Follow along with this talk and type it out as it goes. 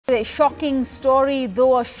A shocking story,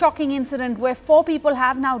 though a shocking incident where 4 people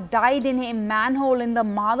have now died in a manhole in the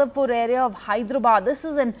Madhapur area of Hyderabad. This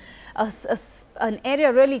is an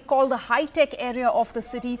area really called the high-tech area of the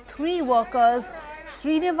city. 3 workers,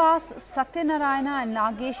 Srinivas, Satyanarayana and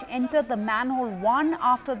Nagesh, entered the manhole one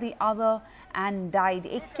after the other and died.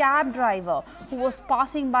 A cab driver who was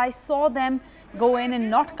passing by saw them go in and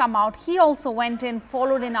not come out. He also went in,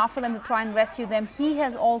 followed in after them to try and rescue them. He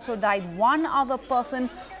has also died. One other person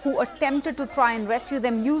who attempted to try and rescue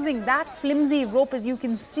them using that flimsy rope, as you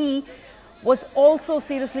can see, was also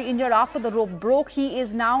seriously injured after the rope broke. He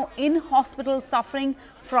is now in hospital suffering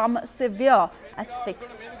from severe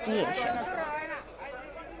asphyxiation.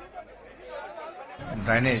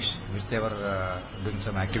 Drainage, which they were doing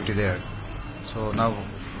some activity there. So now,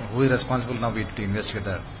 who is responsible now? We need to investigate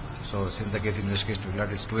that. So since the case investigation,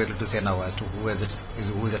 it's too early to say now as to who is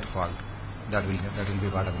at fault. That will be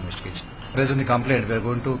part of investigation. Based on the complaint, we are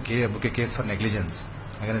going to book a case for negligence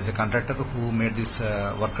against the contractor who made these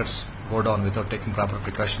workers go down without taking proper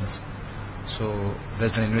precautions. So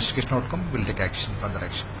based on investigation outcome, we will take action, further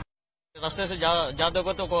action. रास्ते से जाते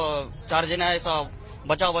को तो 4 जने ऐसा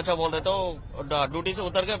बचाओ बोल रहे तो ड्यूटी से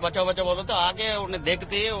उतर के बचाओ बोल रहे तो आगे उन्हें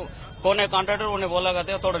देखते ही कौन है कॉन्ट्रैक्टर उन्हें बोला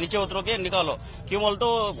करते थोड़ा नीचे उतरो के निकालो क्यों बोल तो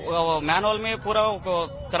मैनहोल में पूरा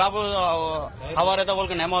खराब हवा रहता बोल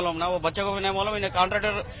के नहीं मालूम ना वो बच्चे को भी नहीं मालूम इन्हें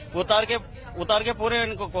कॉन्ट्रैक्टर उतार के पूरे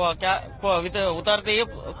इनको क्या उतारते ही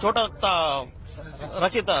छोटा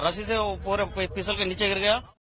रस्सी था रस्सी से पूरे फिसल के नीचे गिर गया।